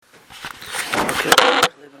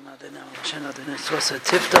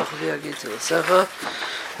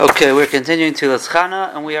Okay, we're continuing to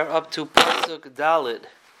Laschana, and we are up to Pasuk Dalid.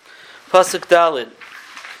 Pasuk Dalid.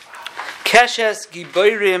 Keshes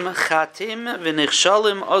Giborim Chatim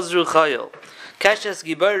v'Nichshalim Ozru Chayil. Keshes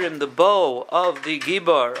Giborim, the bow of the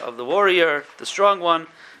Gibar, of the warrior, the strong one.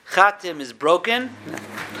 Chatim is broken.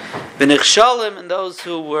 V'Nichshalim, and those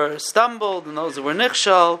who were stumbled, and those who were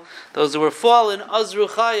Nichshal, those who were fallen, Ozru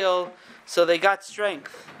Chayil, so they got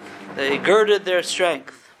strength. They girded their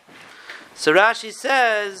strength. So Rashi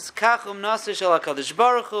says, Kachum nasish al HaKadosh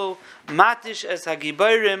Baruch Hu, matish es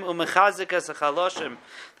hagiborim umechazik es hachaloshim.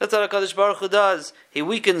 That's what HaKadosh Baruch Hu does. He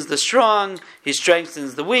weakens the strong, he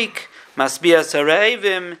strengthens the weak, masbias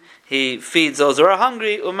hareivim, he feeds those who are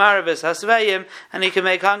hungry, umaravis hasveim, and he can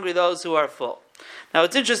make hungry those who are full. Now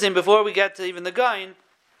it's interesting, before we get to even the Gain,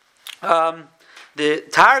 the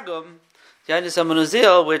Targum, the Yadis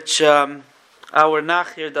HaManuzil, which our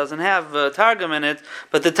Nach here doesn't have Targum in it,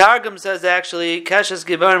 but the Targum says actually, Keshes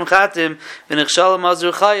Gibarim Chatim v'Nichshalim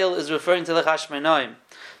Azur Chayil is referring to the Chashmonaim.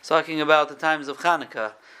 It's talking about the times of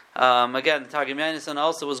Chanukah. Again, the Targum Yonasan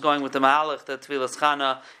also was going with the Mahalach that Tfilas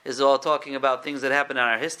Chana is all talking about things that happen in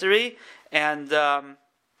our history, and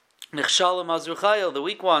Nichshalim Azur Chayil, the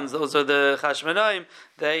weak ones, those are the Chashmonaim.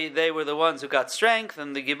 They were the ones who got strength,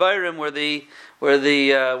 and the Gibarim were the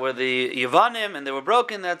Yavanim, and they were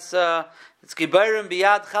broken. It's Gibarim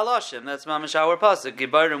biyad chaloshim. That's mamash our pasuk.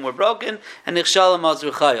 Gibarim were broken, and Nichshalim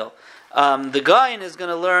Azru Chayil. The Gain is going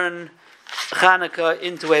to learn Chanukah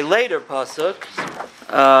into a later pasuk.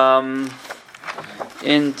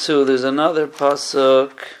 There's another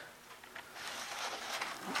pasuk.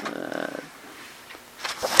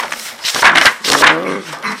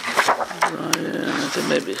 I think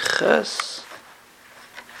maybe Ches.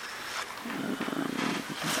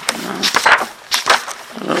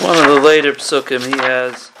 One of the later psukim,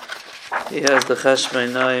 he has the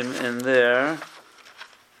Chashmonaim in there.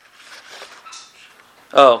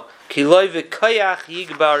 Oh, Kiloi v'koyach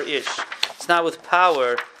yigbar ish. It's not with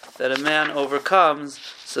power that a man overcomes.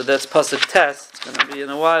 So that's pasuk test. It's going to be in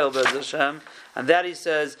a while, Bez Hashem. And that he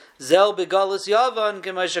says, Zel begalus yavan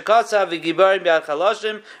k'mashakatsa v'gibarim b'yad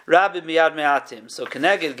chaloshim rabim b'yad me'atim. So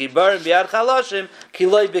keneged gibarim b'yad chaloshim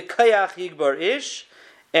kiloi v'koyach yigbar ish.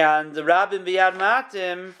 And the Rabbim B'yad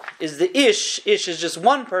Ma'atim is the Ish. Ish is just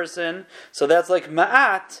one person, so that's like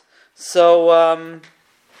Ma'at. So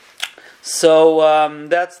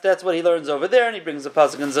that's what he learns over there, and he brings a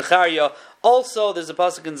pasuk in Zechariah. Also, there's a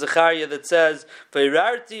pasuk in Zechariah that says,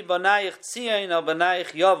 "V'irarti banayich tzion al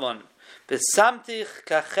banayich yavon, v'samtich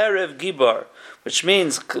kacherev gibar," which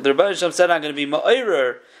means the Rebbe Shem said, "I'm going to be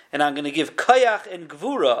ma'orer, and I'm going to give kayach and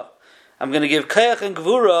gvura. I'm going to give kayach and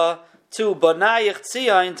gvura to Banayich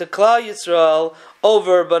Tzion, to Klal Yisrael,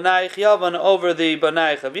 over Banayich Yavan, over the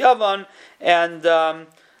Banayich of Yavan." And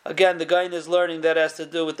again, the Gain is learning that has to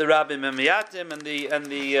do with the Rabbim and Miyatim and the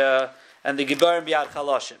Gibarim B'yad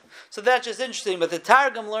Chaloshim. So that's just interesting. But the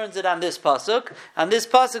Targum learns it on this pasuk, and this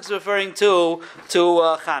pasuk is referring to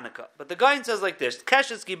Chanukah. But the Gain says like this: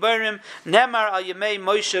 Keshes Gibarim Nemar al Yemei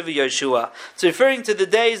Moshe v'Yoshua. It's referring to the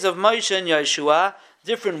days of Moshe and Yoshua.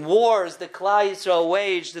 Different wars that Klal Yisrael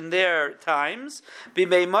waged in their times.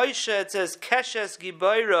 B'mei Moshe, it says Keshes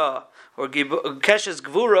Gibayra or Keshes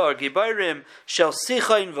Gvura or Gibayrim shel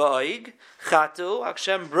Sichain v'Oig Chatu.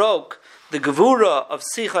 Hashem broke the Gvura of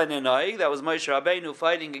Sichain and Oig. That was Moshe Rabbeinu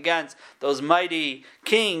fighting against those mighty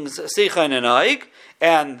kings Sichain and Oig,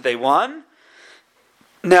 and they won.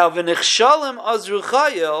 Now v'Nichshalim Azru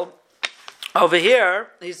Chayil. Over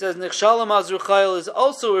here, he says, Nichshalim Azru Chayil is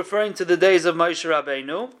also referring to the days of Moshe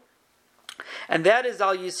Rabbeinu, and that is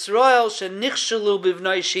Al Yisrael shenichshalu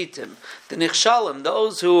bivnai shitim. The Nichshalim,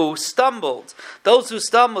 those who stumbled,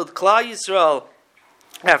 Klal Yisrael,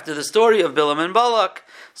 after the story of Bilam and Balak,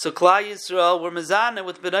 so Klal Yisrael were mezaneh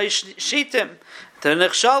with b'nai shitim. The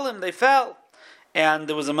Nichshalim, they fell, and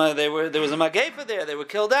there was a magepa there, they were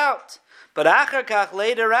killed out. But Achar Kach,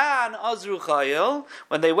 later on, Azru Chayil,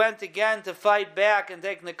 when they went again to fight back and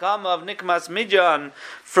take Nekama of Nikmas Midyan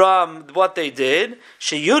from what they did,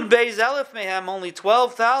 Sheyud Beis Elef Mehem, only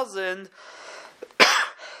 12,000,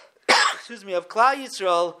 of Klal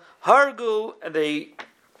Yisrael, Hargu, and they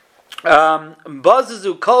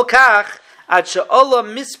Bazazu Kol Kach, At She'ola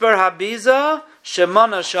Misper Habiza,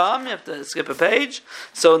 Shemana Sham, you have to skip a page,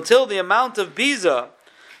 so until the amount of Biza,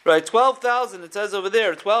 right, 12,000, it says over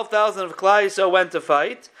there, 12,000 of Klal Yisrael went to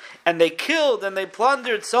fight, and they killed and they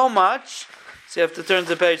plundered so much, so you have to turn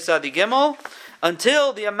to page Sadi Gimel,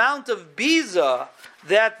 until the amount of Biza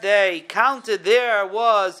that they counted there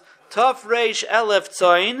was Tov Reish Elef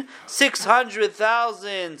Tzoin,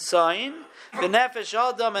 600,000 tzoin. V'nefesh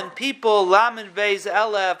Adam and people, Lamed Beis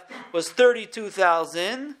Elef was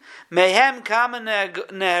 32,000. Mehem Kama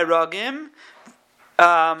Neheragim,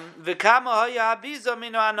 V'kama Haya Habiza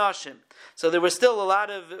Mino Anoshim. So there were still a lot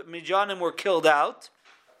of Mijanim were killed out.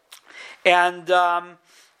 And there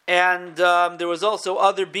was also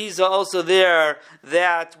other Biza also there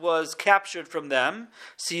that was captured from them.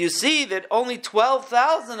 So you see that only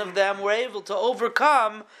 12,000 of them were able to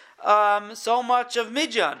overcome so much of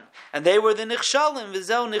Midian. And they were the Nichshalim,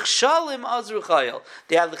 V'zeu Nichshalim Azru Chayil.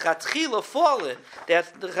 They had the Chatchila fallen. They had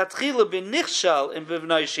the Chatchila been Nichshal in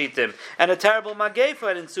Bivnai Shitim. And a terrible Magefa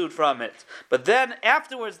had ensued from it. But then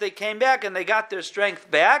afterwards they came back and they got their strength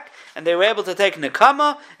back and they were able to take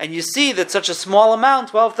Nekama. And you see that such a small amount,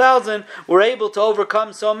 12,000, were able to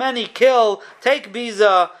overcome so many, kill, take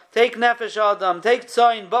Biza, take Nefesh Adam, take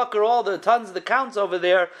Tzayin, Bakr, all the tons of the counts over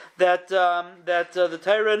there that the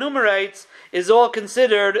Torah enumerates is all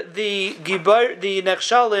considered the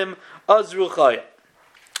Nechshalim Azru Chaya.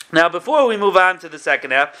 Now, before we move on to the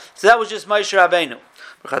second half, so that was just Moshe Rabbeinu.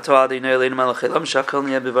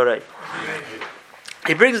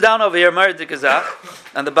 He brings down over here Mered Kazach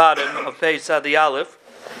on the bottom of page Sadi Aleph,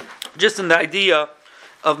 just in the idea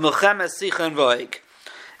of Milchemes Sicha and Voig.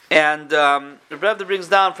 And the Rebbe brings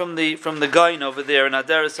down from the Gaon over there in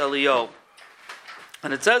Aderes Aliyah,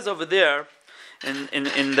 and it says over there in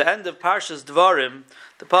the end of Parshas Dvarim,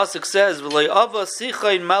 the pasuk says, "V'lei ava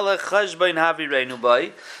sichain melech cheshbain havireinu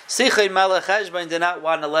bai." Sichain melech cheshbain did not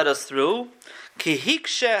want to let us through. Ki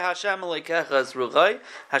hikshe Hashem aleikecha es ruchai.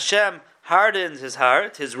 Hashem hardened his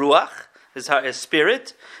heart, his ruach, his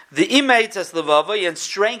spirit. The imates es levavai, and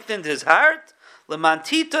strengthened his heart. In order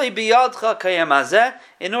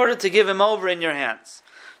to give him over in your hands.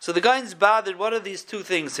 So the guy's bothered, what are these two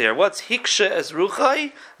things here? What's hiksha es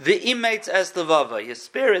ruchai, the imates es levava, his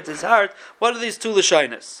spirit, his heart, what are these two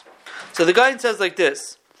lashinas? So the guy says like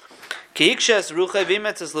this, ki hiksha es ruchai,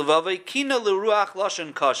 v'imates es levava, kina l'ruach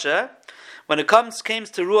lashon kasha. When it came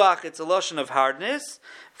to ruach, it's a lashon of hardness.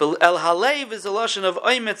 El halev is a lashon of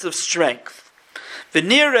oimetz, of strength.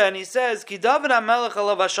 V'nira, and he says, ki David HaMelech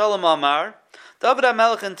alav hashalom amar, David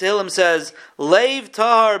HaMelech in Tehillim says, Leiv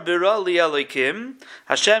tahar bira li Elokim,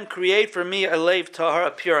 Hashem create for me a leiv tahar, a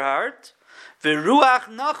pure heart, v'ruach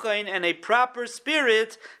nachain, and a proper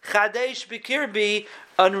spirit, chadesh b'kirbi,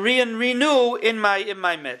 renew in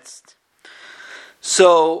my midst.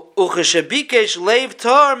 So, ucheshabikesh leiv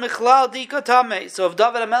tahar michlal dikotame. So if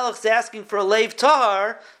David HaMelech is asking for a leiv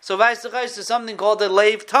tahar, so vice versa, there's something called a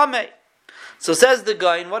leiv tame. So says the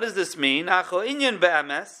guy, what does this mean? Acho inyan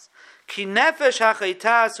be'ames.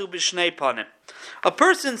 A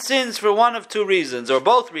person sins for one of two reasons, or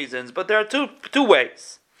both reasons, but there are two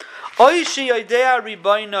ways. Or he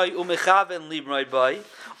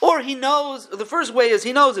knows, the first way is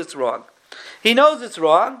he knows it's wrong. He knows it's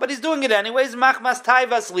wrong, but he's doing it anyways.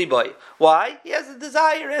 Why? He has a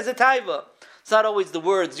desire, he has a taiva. It's not always the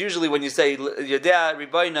words. Usually when you say Yodea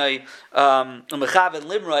Ribainai Umechaven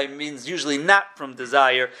Limrai means usually not from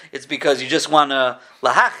desire. It's because you just want to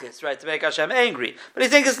lahachis, right, to make Hashem angry. But I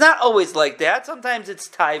think it's not always like that. Sometimes it's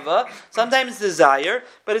taiva, sometimes it's desire,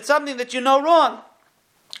 but it's something that you know wrong.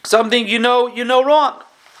 Something you know wrong.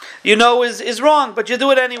 You know is wrong, but you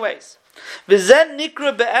do it anyways.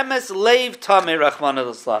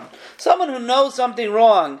 Someone who knows something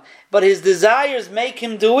wrong, but his desires make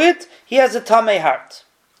him do it, he has a tamei heart.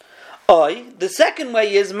 The second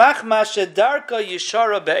way is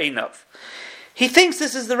he thinks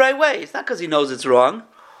this is the right way. It's not because he knows it's wrong.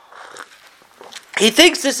 He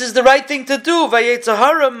thinks this is the right thing to do. The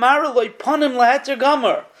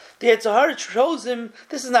Yetzirah shows him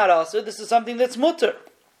this is not asur, this is something that's mutter.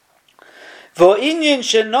 The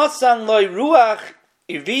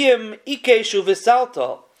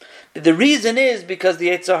reason is because the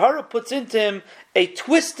Yetzirah puts into him a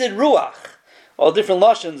twisted ruach. All different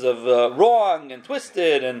lashons of wrong and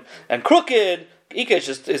twisted and crooked.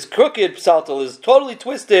 Ikesh is crooked, Psaltal is totally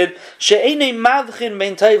twisted. That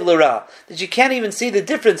you can't even see the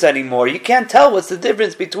difference anymore. You can't tell what's the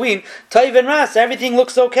difference between Taiv and Ras. Everything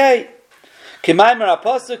looks okay. Hashem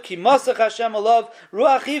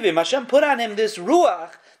put on him this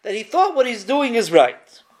ruach that he thought what he's doing is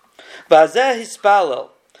right.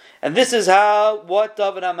 And this is what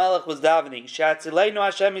David HaMelech was davening.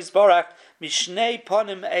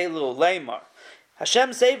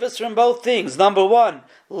 Hashem save us from both things. Number one,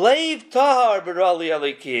 leiv tahar b'rali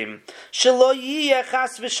alikim. Shelo yiyeh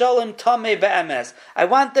chas v'sholem tamei be'emes. I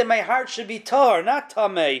want that my heart should be tahar, not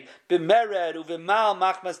tamei, b'mered u'v'mal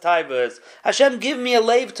machmas taivas. Hashem, give me a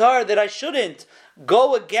leiv tahar that I shouldn't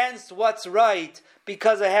go against what's right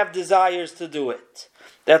because I have desires to do it.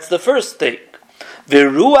 That's the first thing.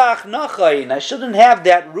 V'ruach nachayin. I shouldn't have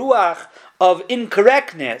that ruach of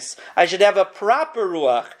incorrectness. I should have a proper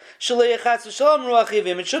ruach.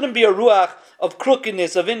 It shouldn't be a ruach of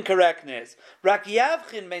crookedness, of incorrectness. I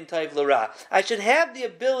should have the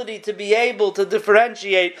ability to be able to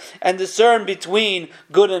differentiate and discern between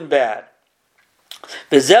good and bad.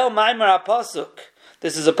 This is a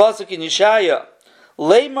pasuk in Yeshaya.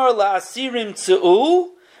 Leimar la'asirim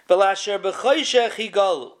tzu'u v'lasher b'choshech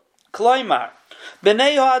higalu. Kloimar.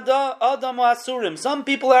 B'nei ha'adam asurim. Some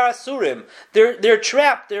people are asurim. They're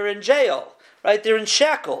trapped. They're in jail. Right? They're in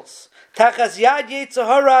shackles. Tachas yad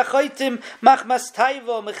yetzahara achaytim machmas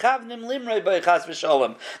taivo mechavnim limrei b'echas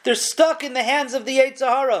v'sholem. They're stuck in the hands of the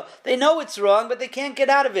Yetzahara. They know it's wrong, but they can't get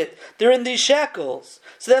out of it. They're in these shackles.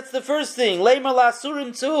 So that's the first thing. Leimer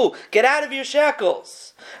la'asurim too. Get out of your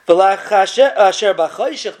shackles. Asher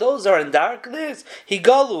b'choshech, those are in darkness.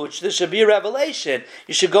 Higalu, there should be a revelation.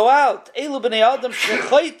 You should go out. Elu b'nei adam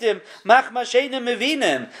shechaytim machmas she'einem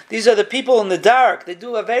mevinim. These are the people in the dark. They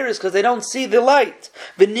do averis because they don't see the light.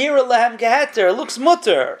 V'nira lahem geheter. It looks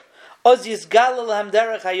mutter. Oz yisgala lahem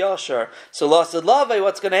derech hayosher. So lasad lavei,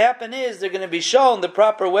 what's going to happen is they're going to be shown the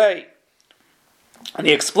proper way. And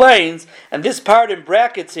he explains, and this part in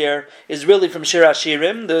brackets here is really from Shir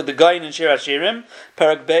Hashirim, the guy in Shir Hashirim.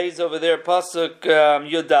 Parak Beis over there, pasuk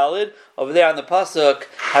Yud Dalid. Over there on the pasuk,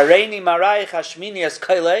 Hareini Maraich Hashmini as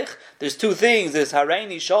Kailech. There's two things. There's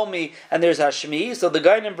Hareini, show me, and there's Hashmi. So the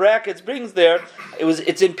guy in brackets brings there.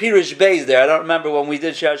 It's in Pirish Beis there. I don't remember when we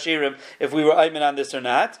did Shir Hashirim if we were ayman on this or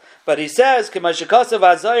not. But he says, K'mashikasav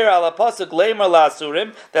Azayir ala pasuk Leimer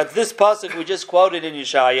la'asurim. That's this pasuk we just quoted in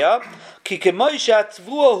Yeshaya. Ki kemoisha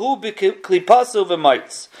tvuahu b'klipasu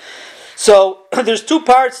v'maitz. So there's two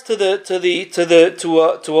parts to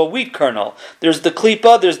a wheat kernel. There's the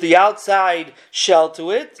klipa, there's the outside shell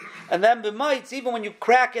to it, and then b'maitz, even when you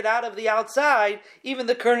crack it out of the outside, even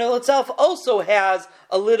the kernel itself also has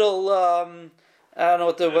a little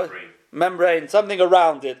membrane, something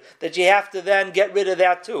around it that you have to then get rid of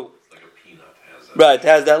that too. It's like a peanut. Right, it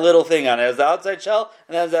has that little thing on it. It has the outside shell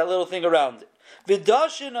and it has that little thing around it. So the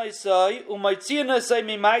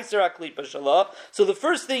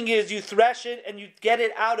first thing is you thresh it and you get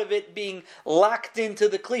it out of it being locked into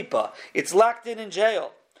the klipa. It's locked in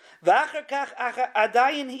jail. But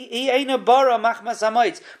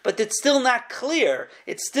it's still not clear.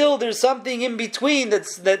 It's still, there's something in between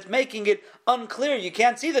that's making it unclear. You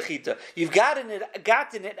can't see the chita. You've gotten it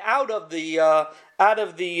out of the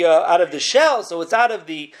shell, so it's out of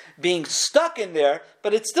the being stuck in there,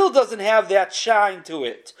 but it still doesn't have that shine to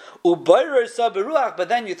it. But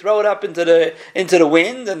then you throw it up into the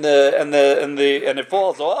wind and it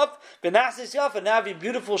falls off. And now have a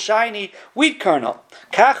beautiful shiny wheat kernel.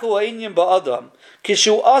 The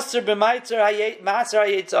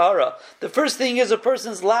first thing is a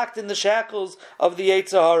person's locked in the shackles of the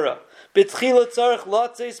Yetzahara. The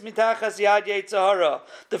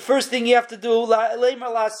first thing you have to do,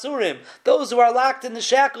 those who are locked in the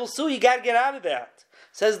shackles, so you got to get out of that.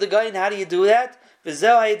 Says the guy, and how do you do that? You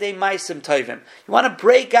want to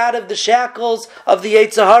break out of the shackles of the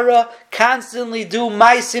Yetzahara, constantly do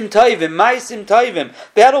maisim tovim.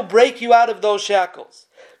 That'll break you out of those shackles.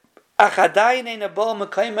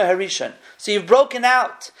 So you've broken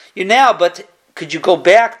out. But could you go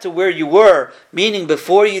back to where you were, meaning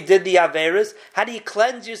before you did the Averis? How do you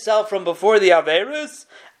cleanse yourself from before the Averis?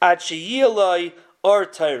 Or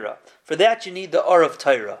Torah. For that you need the Or of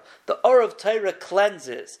Torah. The Or of Torah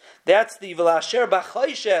cleanses. That's the V'lasher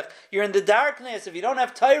b'choshech. You're in the darkness. If you don't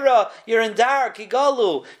have Torah, you're in dark.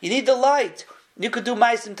 Higalu. You need the light. You could do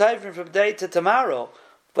Maisim Tovim from today to tomorrow.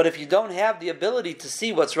 But if you don't have the ability to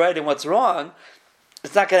see what's right and what's wrong,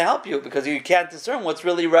 it's not going to help you because you can't discern what's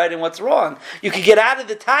really right and what's wrong. You can get out of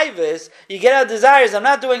the taivas, you get out of desires, I'm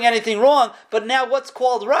not doing anything wrong, but now what's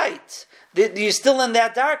called right? You're still in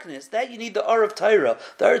that darkness. That you need the Or of Torah.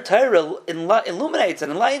 The Or of Torah illuminates and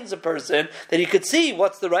enlightens a person that he could see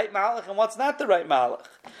what's the right malach and what's not the right malach.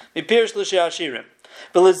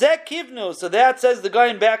 So that says the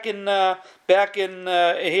guy back in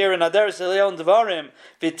here in Adaris Leon Devarim,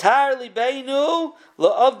 Vitar libeinu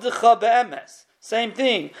la'avdecha be'emes. Same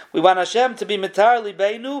thing. We want Hashem to be mitar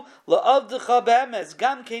libeinu la'avdecha be'emes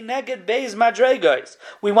gam keneged beis madregos.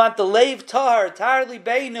 We want the leiv tar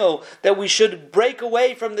libeinu, that we should break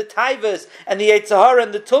away from the taivas and the Eitzahara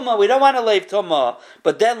and the tumah. We don't want to leiv tumah,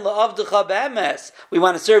 but then la'avdecha be'emes. We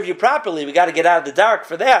want to serve you properly. We got to get out of the dark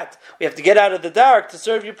for that. We have to get out of the dark to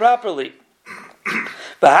serve you properly.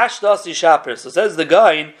 V'hashdasi shaper. So says the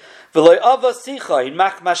Gaon, v'loy ava sichayin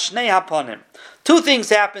machmas shnei haponim. Two things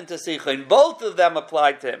happened to Sichain. Both of them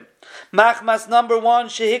applied to him. Machmas number one,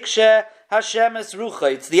 shehikshe Hashem es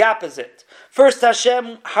rucha. It's the opposite. First,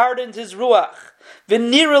 Hashem hardened his ruach.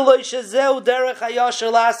 V'nira lo shezeu derech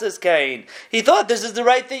hayasher lases kain. He thought this is the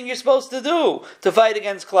right thing you're supposed to do, to fight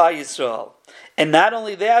against Klal Yisrael. And not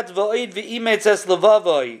only that, v'oid v'imetz es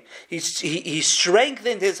levavoi. He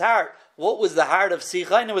strengthened his heart. What was the heart of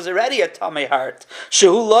Sichain? It was already a tummy heart.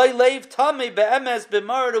 Shehu loy leiv tummy be'emes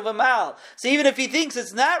b'mard u'v'mal. So even if he thinks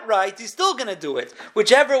it's not right, he's still going to do it.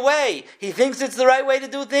 Whichever way he thinks it's the right way to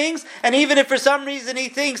do things, and even if for some reason he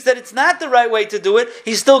thinks that it's not the right way to do it,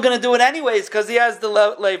 he's still going to do it anyways because he has the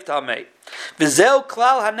leiv tummy. V'zeu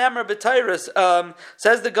klal hanemer b'Torah,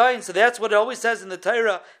 says the Gaon. So that's what it always says in the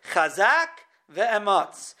Torah. Chazak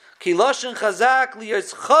ve'ematz. Ki loshen chazak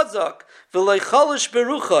liyos chazak.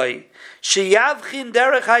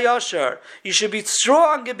 You should be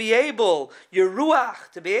strong and be able, your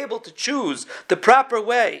ruach, to be able to choose the proper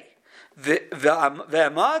way.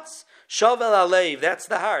 Ve'amatz shovel alev, that's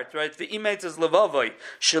the heart, right? Ve'imetz is levavoi.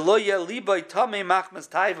 Shelo yeliboi tamei machmas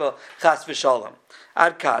taiva chas v'shalom.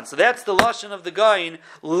 Adkan. So that's the lashon of the Gaon,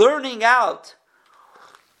 learning out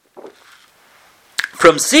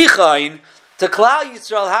from Sichain to Klal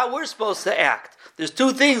Yisrael how we're supposed to act. There's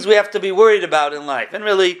two things we have to be worried about in life. And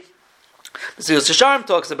really, the Siyos Hasharm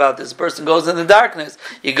talks about this. A person goes in the darkness.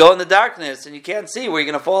 You go in the darkness and you can't see where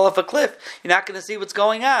you're going to fall off a cliff. You're not going to see what's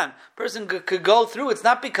going on. A person could go through. It's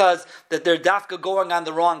not because that they're dafka going on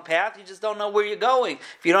the wrong path. You just don't know where you're going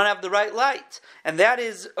if you don't have the right light. And that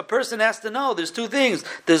is, a person has to know. There's two things.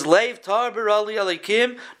 There's leiv tar b'rali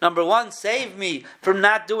alikim. Number one, save me from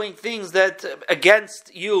not doing things that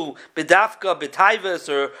against you, b'dafka, b'taivas,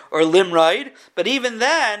 or limraid. But even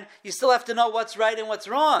then, you still have to know what's right and what's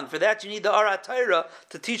wrong. For that, you need the Arat Torah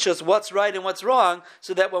to teach us what's right and what's wrong,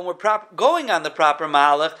 so that when we're going on the proper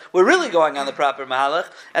mahalach, we're really going on the proper mahalach,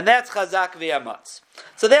 and that's chazak v'yamatz.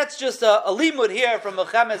 So that's just a limud here from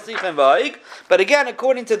Melchama Sichain Va'ig. But again,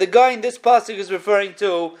 according to the Gaon, this pasuk is referring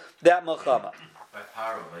to that Melchama. By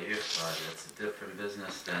power, by Yisrael, that's a different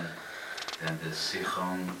business than the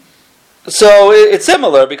Sichon. So it's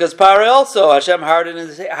similar, because Pare also, Hashem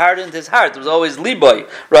hardened his heart. It was always liboy,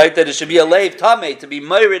 right? That it should be a leiv tamei, to be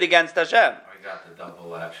married against Hashem. I got the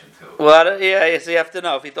double action too. Well, yeah, so you have to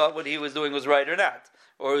know if he thought what he was doing was right or not.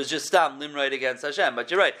 Or it was just stam limrite against Hashem.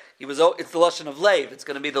 But you're right. It's the lashon of leiv. It's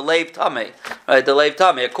going to be the leiv tamei, right? The leiv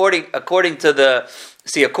tamei. According to the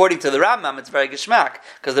Rambam, it's very geschmack,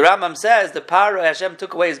 because the Rambam says the Paro Hashem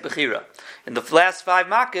took away his bechira. In the last 5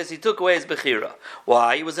 makkahs, he took away his bechira.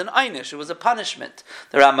 Why? It was an einish. It was a punishment.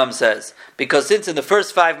 The Rambam says, because since in the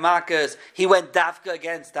first 5 makkahs he went dafka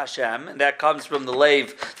against Hashem, and that comes from the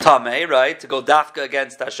leiv tamei, right? To go dafka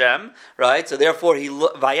against Hashem, right? So therefore he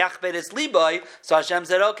vayach beres liboy. So Hashem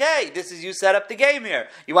said, okay, this is, you set up the game here.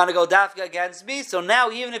 You want to go dafka against me? So now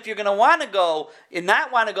even if you're going to want to go and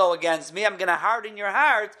not want to go against me, I'm going to harden your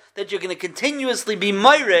heart that you're going to continuously be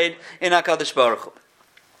moired in HaKadosh Baruch Hu.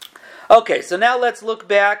 Okay, so now let's look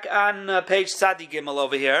back on page Sadi Gimel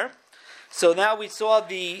over here. So now we saw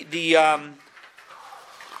the 2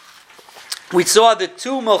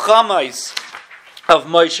 Melchamas of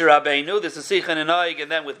Moshe Rabbeinu. This is Sichain and Oig,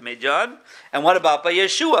 and then with Midian. And what about by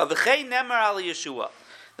Yeshua? V'chei nemer al Yeshua.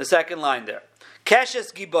 The second line there.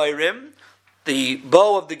 Keshes Gibayrim, the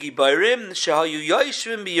bow of the Gibayrim, shehayu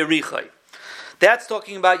yoishvim b'Yerichai. That's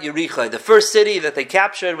talking about Yerichai, the first city that they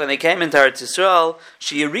captured when they came into Eretz Yisrael.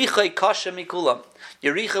 Yerichai kasha mikulam.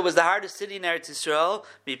 Yerichai was the hardest city in Eretz Yisrael,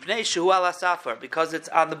 mipnei shehu ala safar, because it's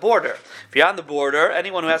on the border. If you're on the border,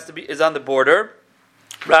 anyone who is on the border,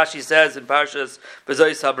 Rashi says in Parshas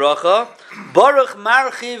Bezois HaBracha, Baruch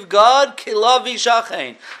marchiv God kilavi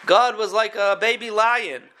shachein. God was like a baby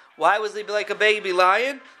lion. Why was he like a baby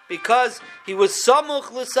lion? Because he was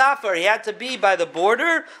samuch l'safar, he had to be by the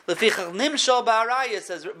border. Lefichach nimshal ba'arayas,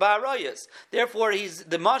 says ba'arayas. Therefore,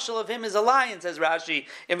 the mashal of him is a lion, says Rashi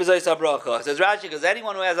in Bezois HaBracha. Says Rashi, because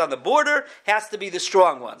anyone who has on the border has to be the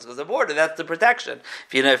strong ones, because the border, that's the protection.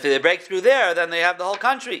 If they break through there, then they have the whole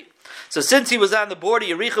country. So since he was on the border,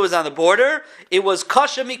 Yericha was on the border, it was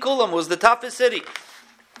kasha mikulam, was the toughest city.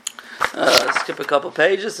 Skip a couple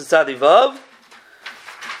pages, it's Adi Vav.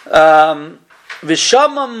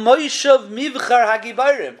 V'shama moishav mivchar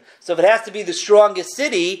hagibarim. So if it has to be the strongest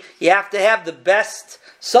city, you have to have the best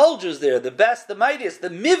soldiers there, the best, the mightiest, the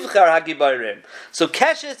mivchar hagibarim. So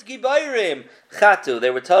keshes gibarim chatu, they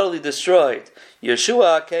were totally destroyed.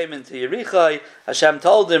 Yeshua came into Yerichai. Hashem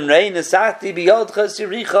told him, "Rein esati biyodchas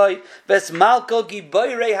Yerichai ves malko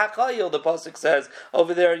gibayrei hakayil." The pasuk says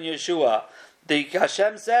over there in Yeshua. The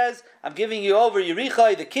Hashem says, "I'm giving you over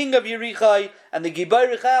Yerichai, the king of Yerichai, and the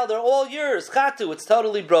Gibayrei Chayil. They're all yours." Chatu, it's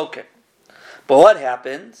totally broken. But what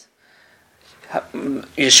happened?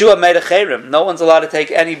 Yeshua made a cherem. No one's allowed to take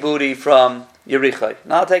any booty from Yerichai.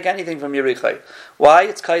 Not take anything from Yerichai. Why?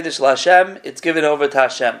 It's Kaidish LaHashem. It's given over to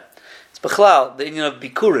Hashem. It's Bechlal, the union of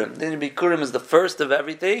Bikurim. The union of Bikurim is the first of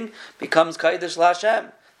everything, becomes Kaidish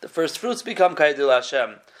LaHashem. The first fruits become Kaidish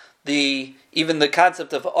LaHashem. Even the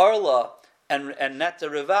concept of Arla and Neta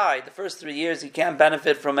Revai, the first 3 years you can't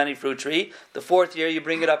benefit from any fruit tree. The 4th year you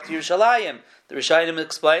bring it up to Yerushalayim. The Rishayim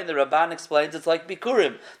explain, the Rabban explains, it's like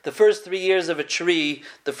Bikurim. The first 3 years of a tree,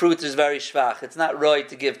 the fruit is very shvach. It's not right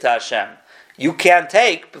to give to Hashem. You can't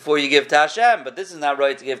take before you give to Hashem, but this is not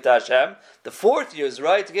right to give to Hashem. The 4th year is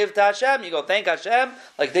right to give to Hashem. You go thank Hashem,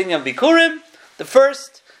 like the of Bikurim. The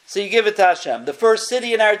first, so you give it to Hashem. The first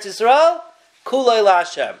city in Eretz Yisrael, Kulay La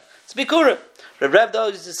Hashem. It's Bikurim. Reb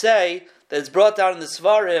Dov used to say that it's brought down in the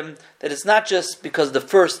Svarim that it's not just because the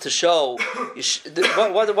first to show. What's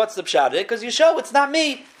the pshat? Because you show it's not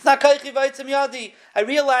me. It's not Kaichi Vaitzim Yadi. I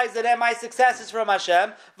realize that my success is from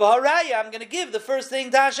Hashem. V'haraya, I'm going to give the first thing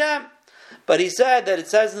to Hashem. But he said that it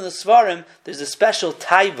says in the Svarim there's a special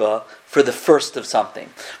taiva for the first of something.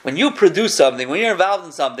 When you produce something, when you're involved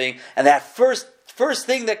in something, and that first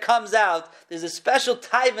thing that comes out, there's a special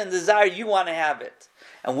taiva and desire you want to have it.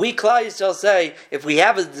 And we, Klal Yisrael, say, if we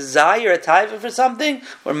have a desire, a taiva for something,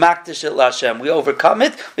 we're makdish it Hashem. We overcome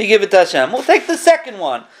it, we give it to Hashem. We'll take the second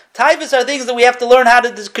one. Taivas are things that we have to learn how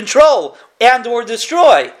to control and or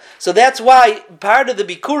destroy. So that's why part of the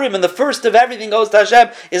Bikurim and the first of everything goes to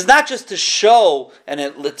Hashem is not just to show, and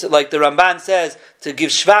like the Ramban says, to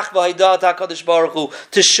give shvach v'haidat HaKadosh Baruch Hu,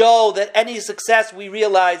 to show that any success we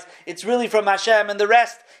realize, it's really from Hashem, and the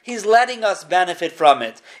rest, He's letting us benefit from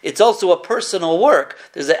it. It's also a personal work.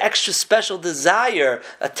 There's an extra special desire,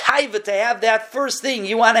 a taiva to have that first thing.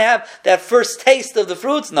 You want to have that first taste of the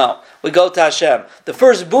fruits? No. We go to Hashem. The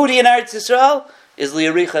first booty in Eretz Yisrael is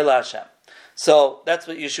Li'erichai LaHashem. So that's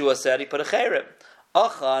what Yeshua said. He put a cherem.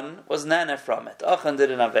 Achan was nene from it. Achan did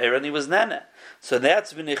an aveira and he was nene. So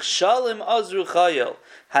that's v'nichshalim azru chayil.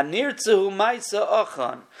 Hanirtzehu maisa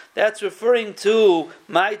achan. That's referring to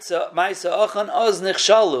maisa achan az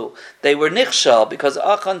nichshalu. They were nichshal because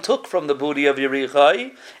Achan took from the booty of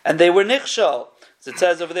Yerichai and they were nichshal. So it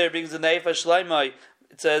says over there, it brings the Neifa Shleimai.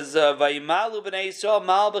 It says, "Vayimalu b'nei Yisrael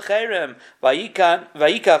mal b'cherem,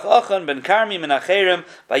 vayikach Achan ben Karmi min acherem,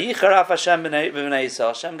 vayicharaf Hashem b'nei Yisrael."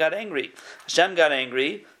 Hashem got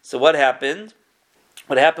angry. So what happened?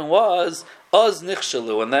 What happened was oz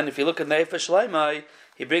nichshalu, and then if you look at Neifa Shleimai,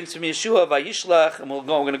 he brings from Yeshua vayishlach, and we're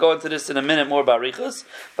going to go into this in a minute more about Richus.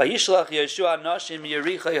 Vayishlach Yeshua nashim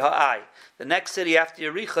Yerichai ha'ai. The next city after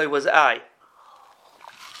Yerichai was Ai.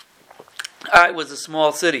 Ai was a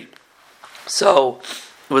small city. So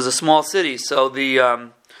it was a small city. So they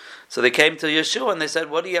came to Yeshua and they said,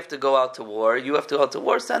 "What do you have to go out to war? You have to go out to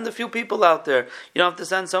war. Send a few people out there. You don't have to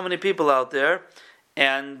send so many people out there."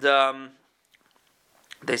 And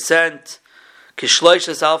they sent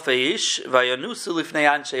Kishloishes Alfeish Vayanusu Lifnei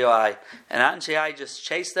Anshe Ai, and Anshe Ai just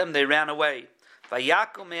chased them. They ran away.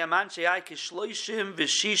 Vayakum me'am Anshe Ai Kishloishim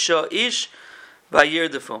V'shisha Ish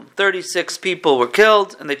Vayirdefum. 36 people were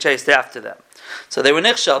killed, and they chased after them. So they were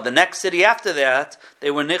nichshal. The next city after that,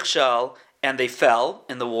 they were nichshal, and they fell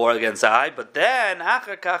in the war against Ai. But then,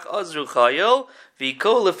 achar kach azru chayil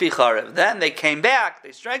v'ikol lefi charev. Then they came back.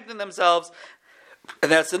 They strengthened themselves,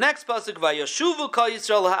 and that's the next pasuk. Vayashuvu kol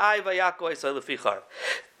Yisrael ha'ai vayako Yisrael lefi charev.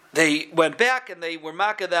 They went back and they were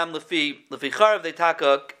makah them lefi charev.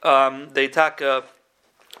 They taka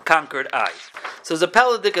conquered Ai. So there's a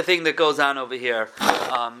Peladika thing that goes on over here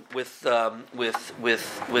with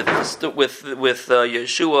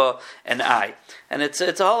Yeshua and Ai, and it's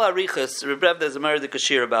a whole arichas. Rebbe, there's a Meredith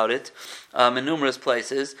Kashir about it in numerous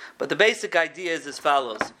places, but the basic idea is as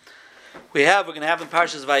follows: we're going to have in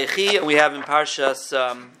Parshas Vayechi, and we have in Parshas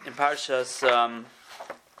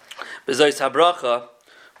Bezois Habracha.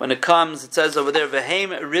 When it comes, it says over there,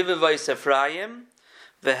 V'heim Rivavos Ephraim,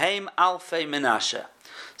 V'heim Alfei Menashe.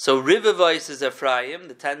 So Rivavos is Ephraim,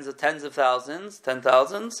 the tens of thousands,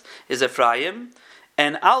 10,000s is Ephraim,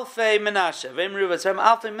 and Alfei Menashe. V'heim Rivavos Ephraim,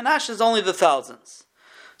 Alfei Menashe is only the thousands.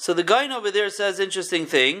 So the guy over there says interesting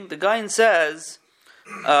thing. The guy says,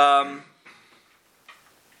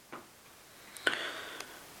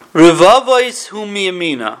 Revavois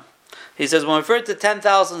humiyamina. He says when we refer to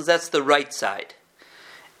 10,000s, that's the right side.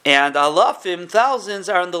 And alafim, thousands,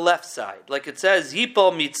 are on the left side. Like it says,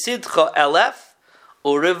 Yipo mitzidcha elef,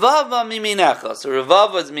 urevava miminecha. So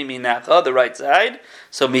revava is miminecha, the right side.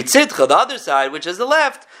 So mitzidcha, the other side, which is the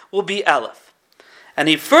left, will be elef. And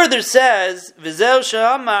he further says, V'zeu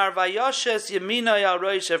she'amar vayoshes yamina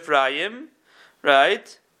yaroish Ephraim,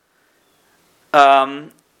 right?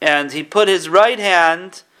 And he put his right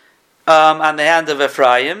hand on the hand of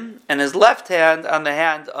Ephraim, and his left hand on the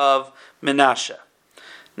hand of Menashe.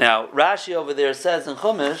 Now, Rashi over there says in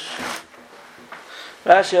Chumash,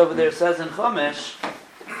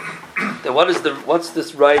 that what's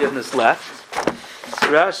this right and this left? So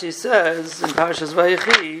Rashi says in Parshas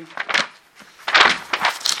Vayechi,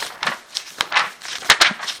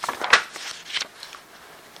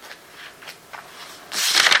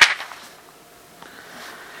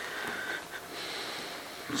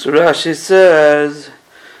 so Rashi says,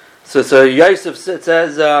 so Yosef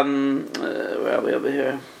says, where are we over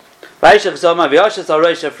here? Vaishav Soma Vyoshes al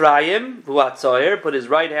Rosh Ephraim, Vuatzoyer, put his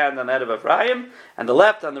right hand on the head of Ephraim, and the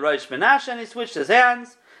left on the Rosh Menashe, and he switched his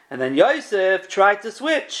hands. And then Yosef tried to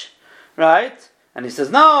switch, right? And he says,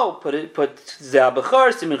 no, put Zeh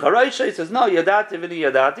Bechor, Simin Charoisha. He says, no, Yadati v'ni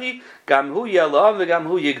Yadati, Gam hu Yelom v'gam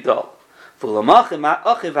hu Yigdol. V'lamachim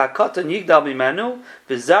achiv ha'koton Yigdal mimenu,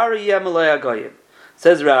 v'zari yemelei agoyim.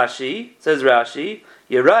 Says Rashi,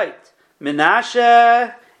 you're right.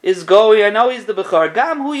 Menashe is going, I know he's the Bechor.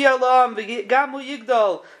 Gam hu Yalam, Gam hu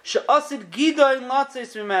Yigdol. She'asid Gidoin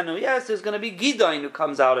Latzis Mimenu. Yes, there's going to be Gidoin who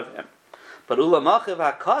comes out of him. But Ulamachiv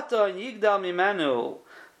HaKata Yigdal Mimenu.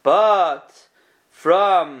 But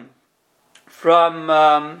from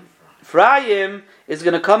Ephraim is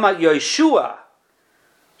going to come out Yeshua.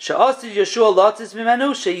 She'asid Yeshua Latzis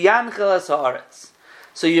Mimenu. She'yanchel es haaretz.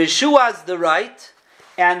 So Yeshua is the right,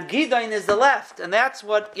 and Gideon is the left, and that's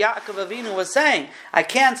what Yaakov Avinu was saying. I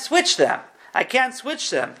can't switch them.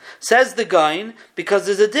 Says the Gaon, because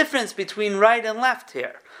there's a difference between right and left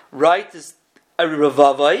here. Right is a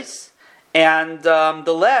Revavos, and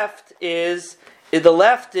the left is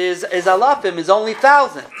alafim, is only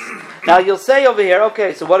thousands. Now you'll say over here,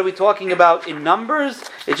 okay, so what are we talking about in numbers?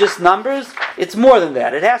 It's just numbers? It's more than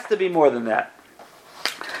that. It has to be more than that.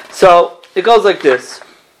 So it goes like this.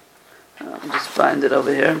 I'll just find it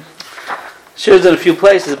over here. Shares in a few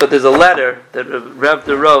places, but there's a letter that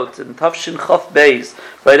Rebbe wrote in Tafshin Chof Beis,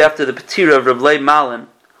 right after the Petira of Reb Leib Malin.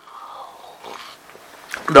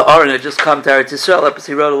 The Aron had just come to Eretz Yisrael.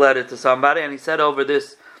 He wrote a letter to somebody, and he said over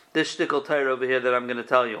this shtickle Torah over here that I'm going to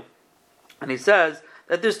tell you. And he says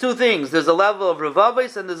that there's two things. There's a level of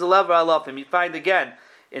Revavis and there's a level of Alafim. You find again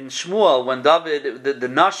in Shmuel when David, the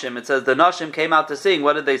Nashim, it says the Nashim came out to sing.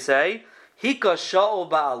 What did they say? Hika Shaul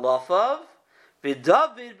ba'alafav,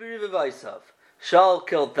 v'David b'rivavaisav. Shaul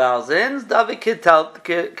killed thousands, David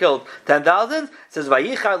killed 10,000. It says,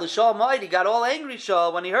 Vayichar l'Shaul ma'id, he got all angry,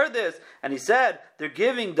 Shaul, when he heard this. And he said, they're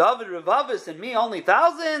giving David Revavis and me only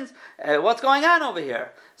thousands? What's going on over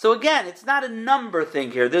here? So again, it's not a number thing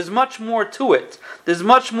here. There's much more to it.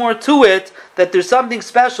 That there's something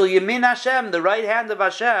special. Yemin Hashem, the right hand of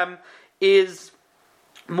Hashem, is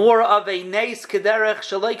more of a neis kederech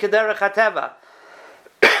shalei kederech hateva.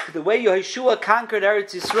 The way Yeshua conquered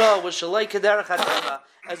Eretz Yisrael was shalei kederech hateva,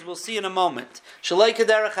 as we'll see in a moment. Shalei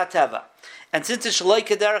kederech hateva, and since it's shalei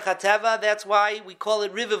kederech hateva, that's why we call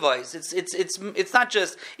it rivavois. It's not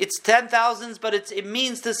just it's 10,000s, but it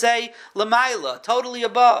means to say lamaila, totally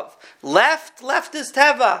above. Left is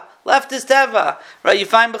teva. Right? You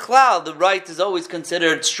find Bechlal, the right is always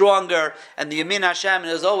considered stronger, and the Yamin Hashem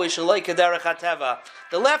is always shalei kederech hateva.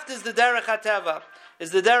 The left is the derech hateva.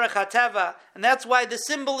 And that's why the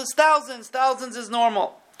symbol is thousands. Thousands is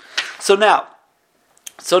normal. So now,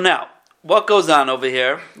 what goes on over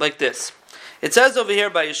here? Like this. It says over here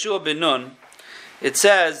by Yeshua ben Nun, it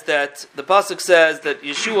says that, the Pasuk says that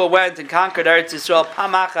Yeshua went and conquered Eretz Yisrael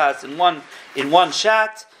pamachas in one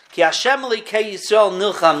shot. Ki Hashem li kei Yisrael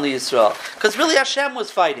nilcham li Yisrael. Because really Hashem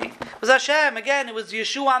was fighting. It was Hashem, again, it was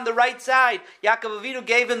Yeshua on the right side. Yaakov Avinu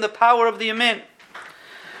gave him the power of the Yamin.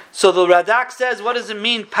 So the Radak says, what does it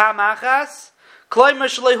mean, pamachas? Kloimer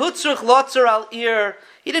shlei hutzrich lotzer al ir.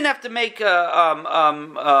 He didn't have to make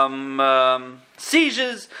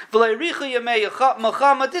sieges.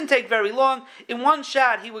 It didn't take very long. In one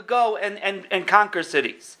shot, he would go and conquer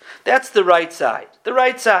cities. That's the right side.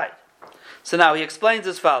 So now he explains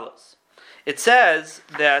as follows. It says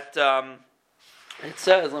that. Let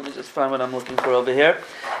me just find what I'm looking for over here.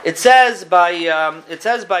 It says by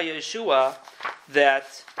Yeshua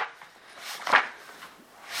that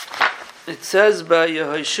it says by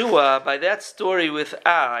Yehoshua, by that story with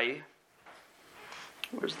Ai.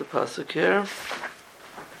 Where's the pasuk here?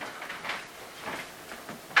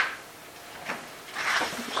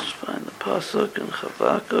 Let's find the pasuk in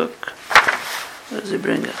Chavakuk. Where does he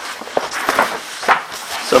bring it?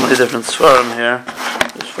 So many different svarim here.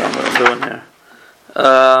 Just find what I'm doing here.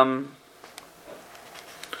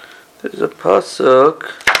 There's a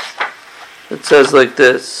pasuk that says like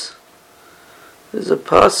this. There's a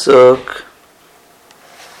pasuk.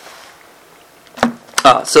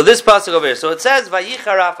 So this pasuk over here. So it says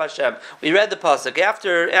Vayicharaf Hashem. We read the pasuk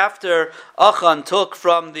after Achan took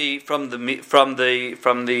from the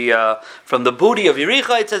booty of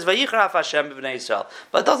Yericha. It says Vayicharaf Hashem b'nei Yisrael,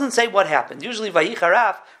 but it doesn't say what happened. Usually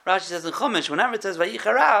Vayicharaf, Rashi says in Chumash, whenever it says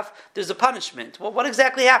Vayicharaf, there's a punishment. Well, what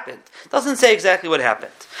exactly happened? It doesn't say exactly what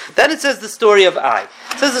happened. Then it says the story of Ai.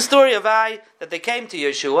 It says the story of Ai that they came to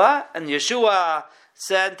Yeshua, and Yeshua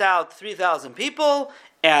sent out 3,000 people.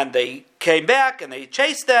 And they came back and they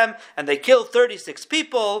chased them and they killed 36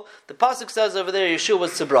 people. The pasuk says over there, Yeshua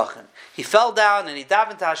was tzibrochen. He fell down and he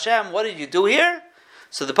davened to Hashem. What did you do here?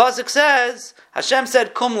 So the pasuk says, Hashem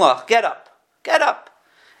said, Kumlach, get up, get up.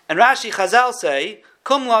 And Rashi Chazal say,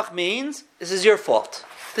 Kumlach means this is your fault.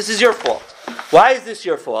 This is your fault. Why is this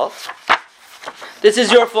your fault? This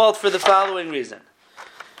is your fault for the following reason.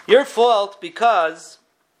 Your fault because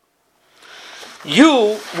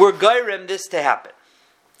you were gairim this to happen.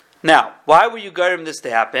 Now, why were you gairim this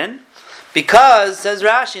to happen? Because, says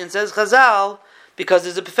Rashi and says Chazal, because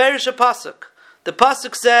there's a Peferish pasuk. The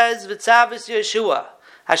pasuk says, V'tzavis Yeshua.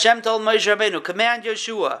 Hashem told Moshe Rabbeinu, command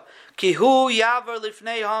Yeshua, Ki hu yavar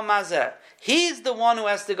lifnei ha'mazeh. He's the one who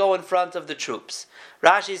has to go in front of the troops.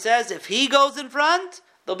 Rashi says, if he goes in front,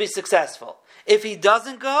 they'll be successful. If he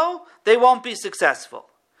doesn't go, they won't be successful.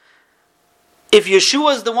 If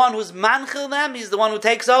Yeshua is the one who's manchil them, he's the one who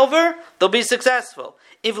takes over, they'll be successful.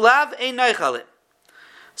 Ivlav ein noichalim.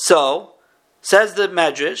 So, says the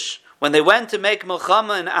Medrash, when they went to make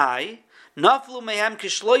Milchama and Ai, naflu mehem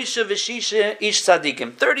kishloisha v'shisha ish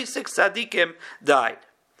tzadikim. 36 tzadikim died.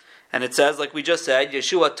 And it says, like we just said,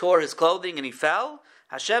 Yeshua tore his clothing and he fell.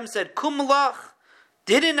 Hashem said, Kumlach.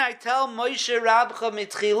 Didn't I tell Moshe Rabcha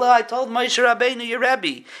mitchila? I told Moshe Rabbeinu, your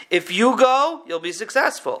Rebbe, if you go, you'll be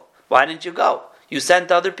successful. Why didn't you go? You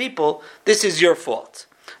sent other people. This is your fault.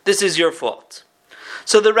 This is your fault.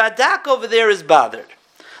 So the Radak over there is bothered.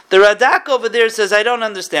 The Radak over there says, I don't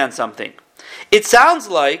understand something. It sounds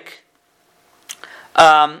like,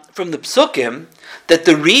 from the Psukim, that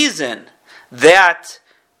the reason that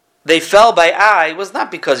they fell by Ai was not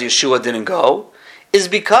because Yeshua didn't go, is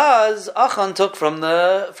because Achan took from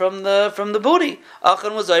the booty.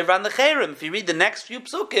 Achan was over on the Cherem. If you read the next few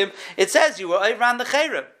Psukim, it says you were over on the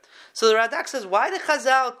Cherem. So the Radak says, why did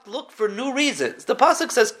Chazal look for new reasons? The pasuk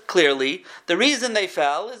says clearly, the reason they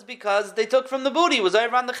fell is because they took from the booty, it was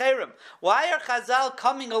over on the Cherem. Why are Chazal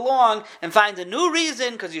coming along and find a new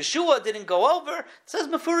reason, because Yeshua didn't go over? It says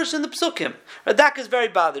Mefurish in the Psukim. Radak is very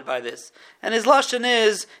bothered by this. And his Lashon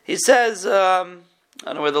is, he says, I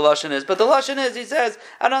don't know where the Lashon is, but the Lashon is, he says,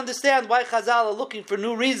 I don't understand why Chazal are looking for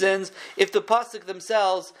new reasons if the pasuk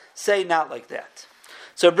themselves say not like that.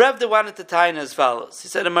 So Brevda wanted to tie in as follows. He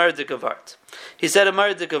said a Merdik of art.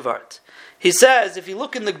 He says, if you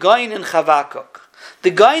look in the Gaon in Chavakuk,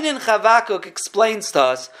 the Gaon in Chavakuk explains to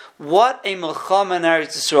us what a Milchama in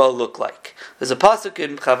Eretz Yisrael looked like. There's a pasuk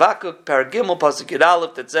in Chavakuk, Paragimel, pasuk Yud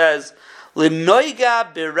Aleph, that says,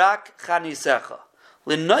 L'noiga birak chanisecha.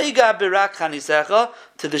 L'noiga birak chanisecha,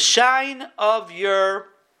 to the shine of your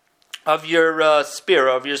spear,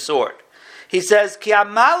 of your sword. He says, Ki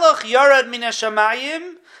amalach yarad min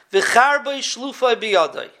hashamayim v'charboi shlufoi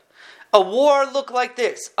biyadoi. A war looked like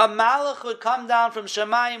this. A malach would come down from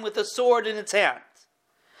Shamayim with a sword in its hand.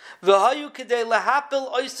 V'hayu kedei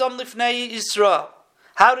lahapil oisam lifnei Yisrael.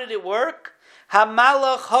 How did it work?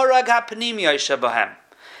 Hamalach harag hapnimiyai shabahem.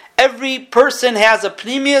 Every person has a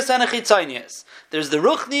pnimius and a chitzonius. There's the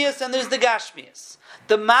ruchnius and there's the gashmius.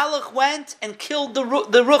 The malach went and killed the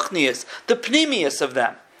ruchnius, the pnimius of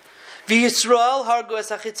them. V'Yisrael hargu es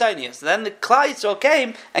hachitzonius. Then the Klal Yisrael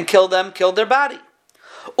came and killed them, killed their body.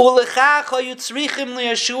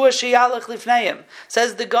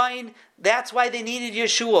 Says the Gaon, that's why they needed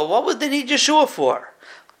Yeshua. What would they need Yeshua for?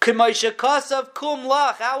 Our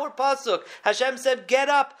pasuk. Hashem said, get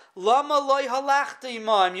up. Lama loy halachta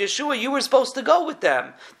imam. Yeshua, you were supposed to go with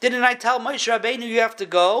them. Didn't I tell Moshe Rabbeinu you have to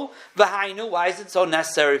go? V'hainu, why is it so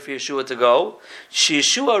necessary for Yeshua to go?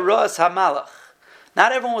 Yeshua ras hamalach.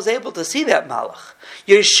 Not everyone was able to see that malach.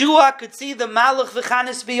 Yeshua could see the malach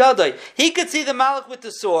v'chanis biyadai. He could see the malach with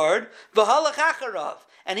the sword, v'halach acharav.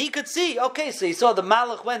 and he could see, okay, so he saw the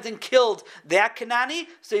Malach went and killed that Kanani,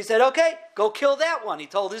 so he said, okay, go kill that one. He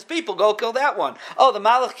told his people, go kill that one. Oh, the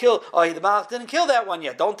Malach didn't kill that one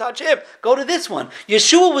yet. Don't touch him. Go to this one.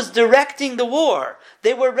 Yeshua was directing the war.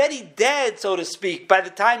 They were already dead, so to speak, by the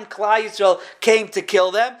time Klal Yisrael came to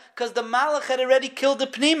kill them, because the Malach had already killed the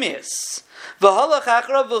Pnimis.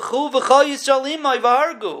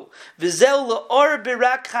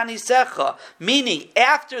 Meaning,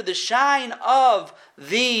 after the shine of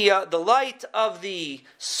the light of the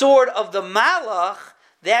sword of the Malach,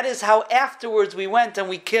 that is how afterwards we went and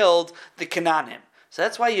we killed the Canaanim. So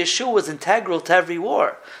that's why Yeshua was integral to every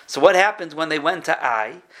war. So what happens when they went to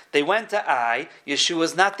Ai? They went to Ai,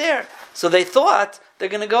 Yeshua's not there. So they thought they're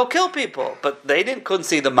going to go kill people, but they couldn't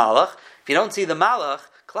see the Malach. If you don't see the Malach,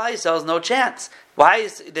 Klal Yisrael has no chance.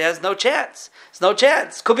 There's no chance. There's no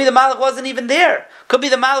chance. Could be the Malach wasn't even there. Could be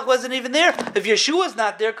the Malach wasn't even there. If Yeshua's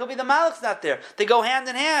not there, could be the Malach's not there. They go hand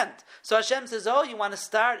in hand. So Hashem says, oh, you want to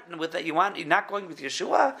start with that? You're not going with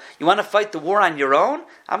Yeshua? You want to fight the war on your own?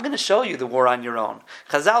 I'm going to show you the war on your own.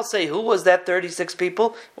 Chazal say, who was that 36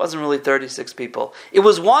 people? It wasn't really 36 people. It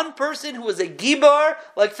was one person who was a Gibar,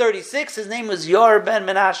 like 36. His name was Yor ben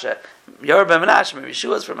Menashe. Yor ben Menashe,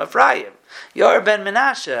 Yeshua's from Ephraim. Yor ben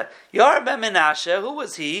Menashe. Yor ben Menashe, who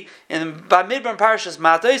was he? In Bamidbar Parshas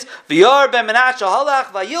Matos, Yor ben Menashe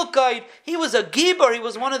halach vayilkaid. He was a Gibor. He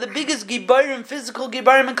was one of the biggest Giborim, physical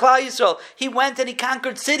Giborim in Klal Yisrael. He went and he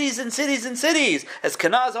conquered cities and cities and cities. As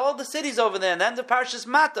Kenaz, all the cities over there. And then the Parshas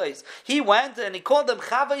Matos. He went and he called them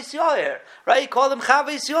Chavos Yoher. Right? He called them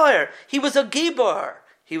Chavos Yoher. He was a Gibor.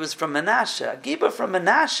 He was from Menashe. A Gibor from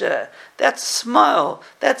Menashe. That's Shmuel.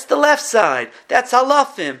 That's the left side. That's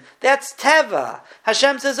Halafim. That's Teva.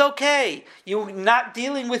 Hashem says, okay, you're not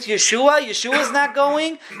dealing with Yeshua. Yeshua's not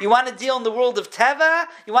going. You want to deal in the world of Teva?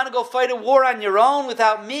 You want to go fight a war on your own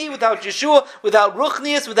without me, without Yeshua, without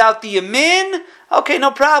Ruchnius, without the Yamin? Okay,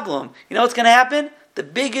 no problem. You know what's going to happen? The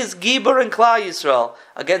biggest Gibor in Klal Yisrael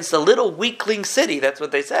against a little weakling city. That's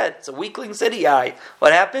what they said. It's a weakling city.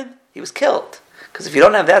 What happened? He was killed. Because if you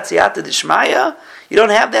don't have that siyata d'shmaya, you don't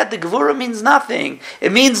have that, the gevura means nothing.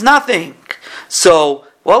 It means nothing. So,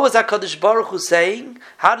 what was HaKadosh Baruch Hu saying?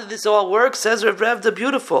 How did this all work? Says Rav Revda,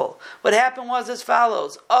 beautiful. What happened was as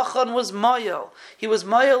follows. Achan was moyel. He was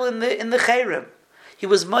moyel in the Cherem. He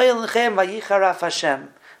was moyel in the Cherem, vayicharaf Hashem.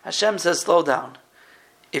 Hashem says, slow down.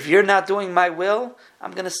 If you're not doing my will,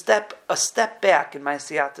 I'm going to step back in my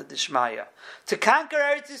siyata d'shmaya. To conquer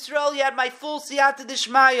Eretz Yisrael, you had my full siyata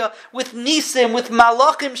d'shmaya with nisim, with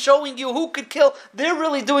malachim showing you who could kill. They're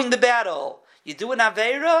really doing the battle. You do an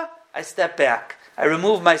aveira, I step back. I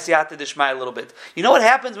remove my siyata d'shmaya a little bit. You know what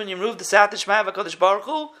happens when you remove the siyata d'shmaya of HaKadosh Baruch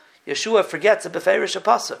Hu? Yeshua forgets a beferish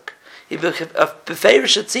pasuk. A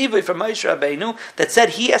beferish tzivui from Moshe Rabbeinu that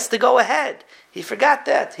said he has to go ahead. He forgot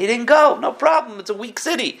that. He didn't go. No problem. It's a weak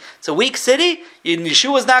city. It's a weak city.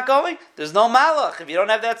 Yeshua's not going. There's no malach. If you don't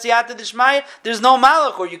have that siyata d'shmaya, there's no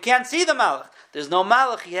malach, or you can't see the malach. There's no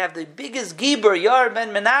malach. You have the biggest Gibor, Yor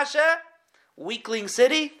ben Menashe, weakling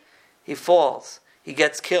city. He falls. He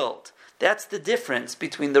gets killed. That's the difference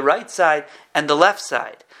between the right side and the left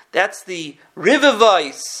side. That's the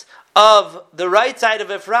rivavois of the right side of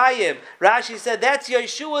Ephraim. Rashi said that's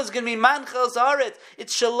Yeshua's going to be Manchel Zaret.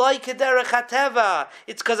 It's Shaloi Kederech HaTeva.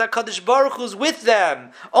 It's because HaKadosh Baruch Hu's with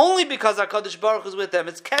them. Only because HaKadosh Baruch Hu's with them.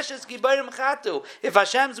 It's Keshes Gibarim Chatu. If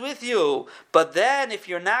Hashem's with you. But then if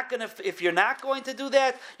you're not going to do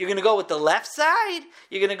that, you're going to go with the left side.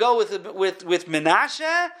 You're going to go with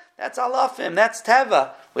Menashe. That's Alafim. That's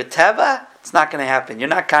Teva. With Teva, it's not going to happen. You're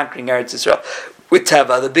not conquering Eretz Yisrael. With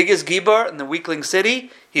Teva, the biggest Gibor in the weakling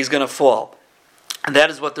city, he's going to fall. And that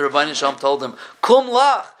is what the Rabbeinu Shalom told him. Kum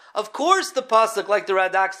lach. Of course the pasuk, like the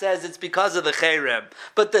Radak says, it's because of the Cherem.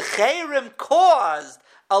 But the Cherem caused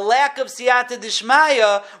a lack of siyata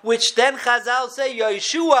d'shmaya, which then Chazal say,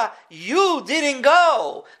 Yeshua, you didn't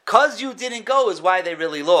go. Because you didn't go is why they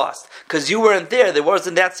really lost. Because you weren't there. There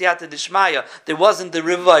wasn't that siyata d'shmaya. There wasn't the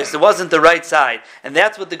rivavais. There wasn't the right side. And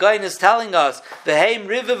that's what the Gaon is telling us. V'heim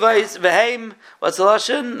rivavais, v'heim, what's the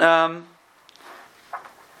Lashon?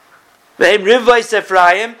 V'heim rivavais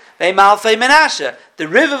Ephraim, v'heim alfei Menashe. The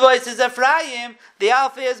rivavais is Ephraim, the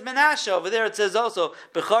alfei is Menashe. Over there it says also,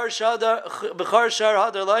 B'char shar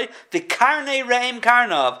hadar loy, the karnei reim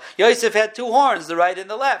karnav. Yosef had two horns, the right and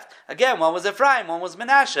the left. Again, one was Ephraim, one was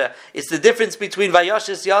Menashe. It's the difference between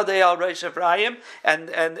Vayoshes Yadei al Reish Ephraim and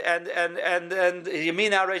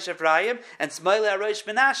Yamin al Reish Ephraim and Smail al Reish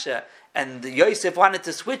Menashe. And Yosef wanted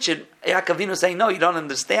to switch it. Yaakov Avinu saying, no, you don't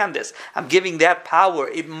understand this. I'm giving that power.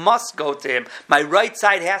 It must go to him. My right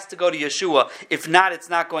side has to go to Yeshua. If not, not, it's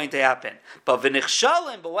not going to happen. But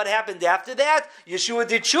what happened after that? Yeshua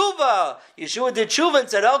did tshuva. Yeshua did tshuva and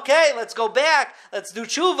said, okay, let's go back. Let's do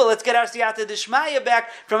tshuva. Let's get our siyata d'shmaya back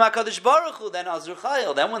from HaKadosh Baruch Hu. Then Azur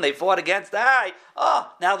Chayil. Then when they fought against the Ai,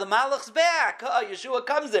 now the Malach's back. Yeshua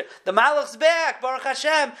comes there. The Malach's back. Baruch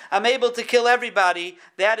Hashem. I'm able to kill everybody.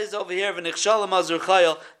 That is over here, v'nichshalim Azur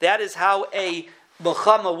Chayil. That is how a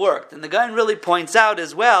Milchama worked. And the guy really points out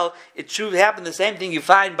as well, it should happen the same thing you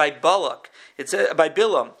find by Balak. It's by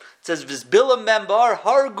Bilam. It says, Bilam membar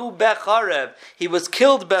hargu becharev. He was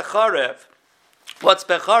killed becharev. What's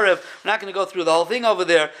becharev? We're not going to go through the whole thing over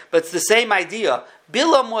there, but it's the same idea.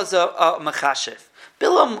 Bilam was a mechashev.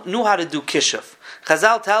 Bilam knew how to do kishuf.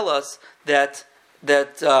 Chazal tell us that when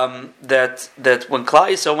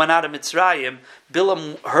Klal Yisrael went out of Mitzrayim,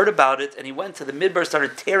 Bilam heard about it and he went to the midbar,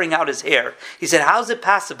 started tearing out his hair. He said, how's it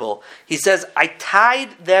possible? He says, I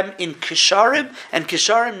tied them in kisharim and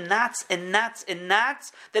kisharim knots and knots and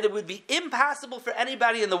knots that it would be impossible for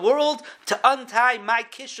anybody in the world to untie my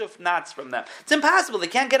kishuf knots from them. It's impossible. They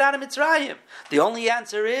can't get out of Mitzrayim. The only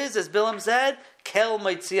answer is, as Bilam said, Kel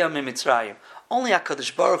Maitzia mi Mitzrayim. Only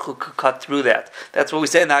HaKadosh Baruch Hu could cut through that. That's what we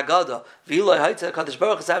say in the Haggadah. If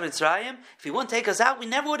he wouldn't take us out, we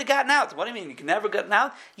never would have gotten out. What do you mean? You can never gotten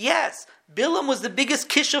out? Yes. Bilam was the biggest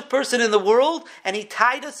kishuv person in the world, and he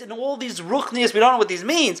tied us in all these ruchnias. We don't know what these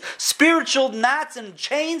means. Spiritual knots and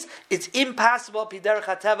chains. It's impossible. Piderech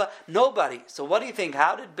HaTeva. Nobody. So what do you think?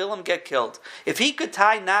 How did Bilam get killed? If he could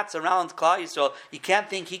tie knots around Klal Yisrael, you can't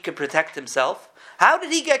think he could protect himself. How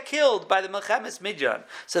did he get killed by the Melchemes Midyan?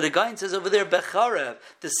 So the guy says over there, Becharev,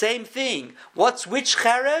 the same thing. What's which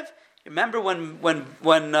Charev? Remember when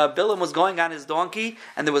Bilam was going on his donkey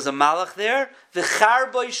and there was a malach there?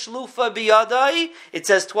 V'charboi shlufa biyadai. It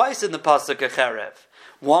says twice in the pasuk a Charev.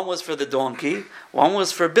 One was for the donkey, one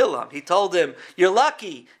was for Bilam. He told him, you're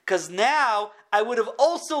lucky, because now I would have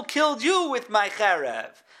also killed you with my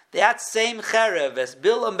Charev. That same cherev, as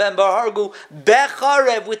Bilam ben Barhargu,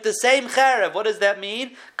 becharev, with the same cherev. What does that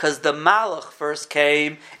mean? Because the malach first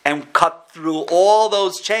came and cut through all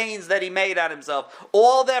those chains that he made on himself,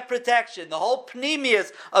 all that protection. The whole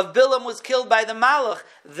pneumius of Bilam was killed by the malach.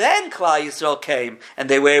 Then Klal Yisrael came and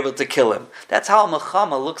they were able to kill him. That's how a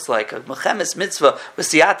mechama looks like. A mechemes mitzvah with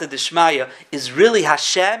siyata d'shmaya is really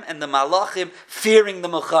Hashem and the malachim fearing the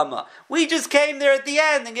mechama. We just came there at the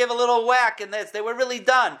end and gave a little whack and this. They were really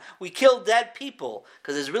done. We killed dead people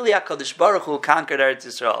because it's really HaKadosh Baruch Hu who conquered Eretz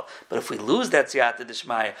Yisrael. But if we lose that siyata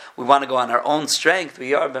d'shmaya, we want to go on our own strength.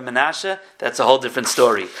 We are b'menashe. That's a whole different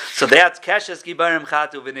story. So that's Keshes Gibarim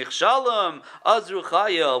Chatu v'nichshalom Azru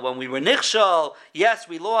Chayil. When we were nichshal, yes,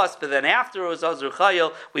 we lost, but then after it was Azru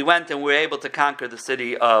Chayil, we went and we were able to conquer the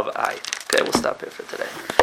city of Ai. Okay, we'll stop here for today.